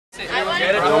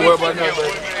Don't worry about that,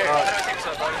 baby.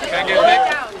 Can I get a pic?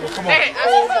 Come on.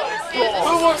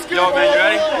 Yo, man, you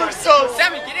ready? So,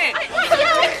 7, get in.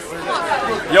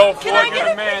 Yo, Floyd, you're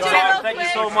the man, dog. Thank you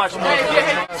so much, man.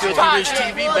 Filthy Rich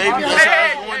TV, baby. That's how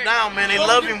it's going down, man. They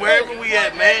love him wherever we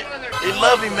at, man. They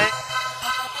love him, man.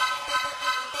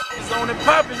 It's on and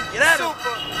popping. Get at him.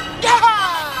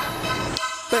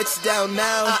 Bets down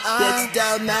now, bets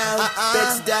down now,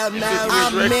 bets down now.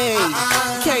 I'm me.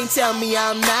 Can't tell me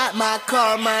I'm not. My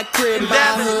car, my crib,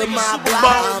 my hood, my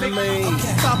block. I'm me.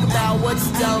 Talk about what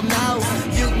you don't know.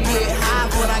 You can get high,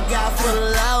 what I got for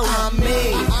low. I'm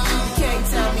me. Can't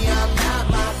tell me I'm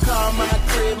not. My car, my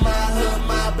crib, my hood,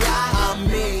 my block. I'm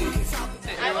me.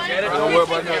 Don't worry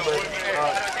about that, baby.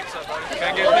 Can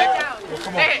I get a pic?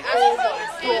 Come on.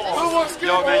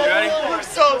 Yo, man, you ready?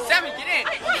 So, 7, get in.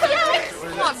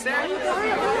 Come on, Sarah.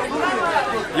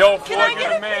 Yo, Floyd,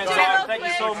 you're the man, dog. Thank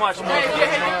you so much, man.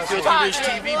 Filthy Rich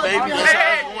TV, baby. That's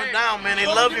how it's going down, man. They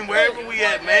love him wherever we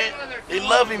at, man. They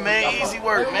love him, man. Easy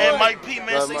work, man. Mike P,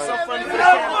 man. Say something funny for the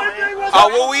camera, man. Oh,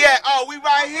 where we at? Oh, we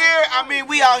right here. I mean,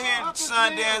 we out here at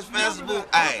Sundance Festival.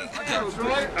 Hey,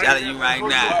 telling you right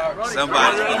now,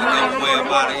 somebody's gonna go way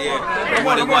up out of here.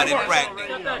 21 in practice.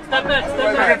 Step back.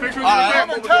 All right,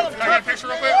 I'm over there. Can I get a picture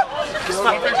real quick?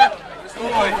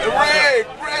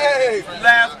 Ray.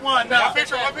 Last one, now. One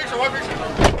picture. I'm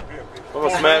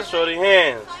gonna smash shorty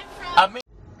hands.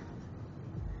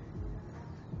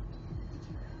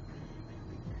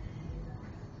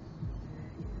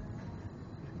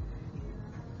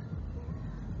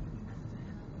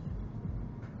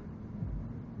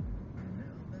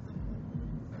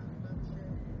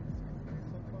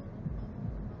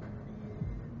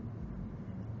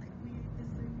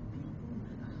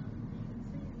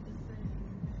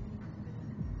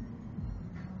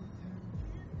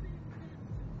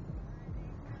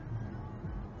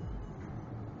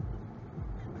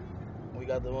 We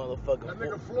got the motherfucking. That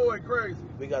nigga Floyd crazy.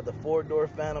 We got the 4-door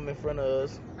Phantom in front of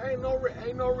us. Ain't no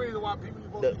reason why people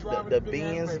supposed to be driving The big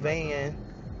Benz ass van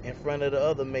in front of the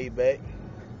other Maybach.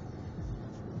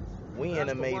 We in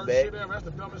a Maybach. That's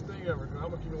the dumbest thing ever. I'm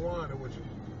gonna keep it winding with you.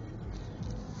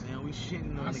 Man, we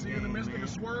shitting on I the see game, in the midst man.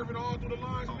 niggas swerving all through the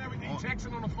lines and everything,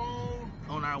 texting on the phone.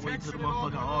 On our way to the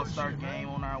motherfucking All-Star game,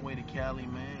 on our way to Cali,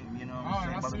 man. You know what I'm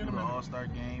saying? About to do the All-Star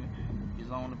game.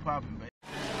 It's on the popping, baby.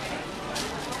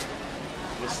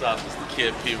 What's up? It's the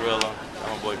kid P. Rilla.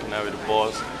 I'm my boy Canary, the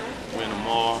boss. We're in the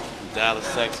mall,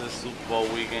 Dallas, Texas, Super Bowl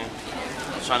weekend.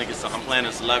 I'm trying to get some. I'm playing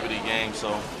a celebrity game, so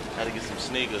I had to get some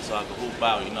sneakers so I can hoop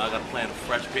out. You know, I got to play in a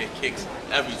fresh pair of kicks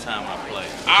every time I play.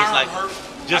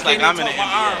 Just like I'm in the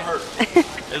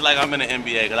NBA. It's like I'm in the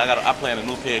NBA because I play in a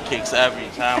new pair of kicks every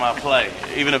time I play,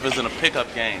 even if it's in a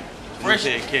pickup game. Fresh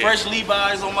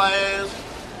Levi's on my ass,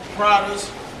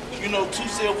 Pradas. You know, 2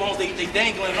 cell phones, they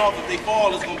dangling off. If they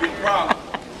fall, it's gonna be a problem.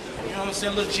 You know what I'm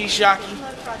saying? Little G-Shocky.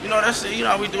 You know, that's it. You know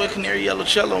how we do it, Canary, Yellow,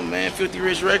 Chello, man. Filthy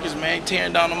Rich Records, man.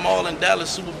 Tearing down the mall in Dallas,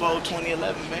 Super Bowl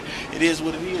 2011, man. It is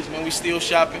what it is, man. We still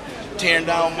shopping, tearing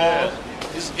down malls.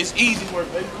 It's easy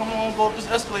work, baby. Come on, go up this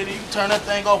escalator. You can turn that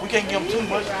thing off. We can't give them too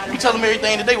much. We tell them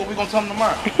everything today, what we gonna tell them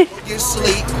tomorrow. Get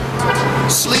sleek.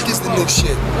 Sleek is the new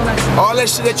shit. All that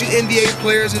shit that you NBA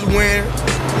players is wearing,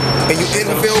 and you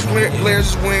NFL players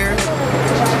is wearing,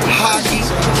 hockey.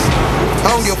 I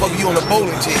don't give a fuck if you on the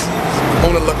bowling team,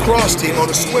 on the lacrosse team, on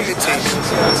the swimming team.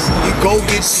 You go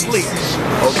get sleek,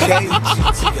 okay?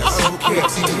 Okay.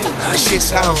 That shit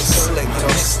sounds slick, yo.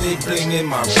 They blingin',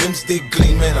 my rims they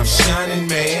gleamin', I'm shining,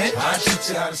 man. I teach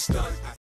you how to stunt.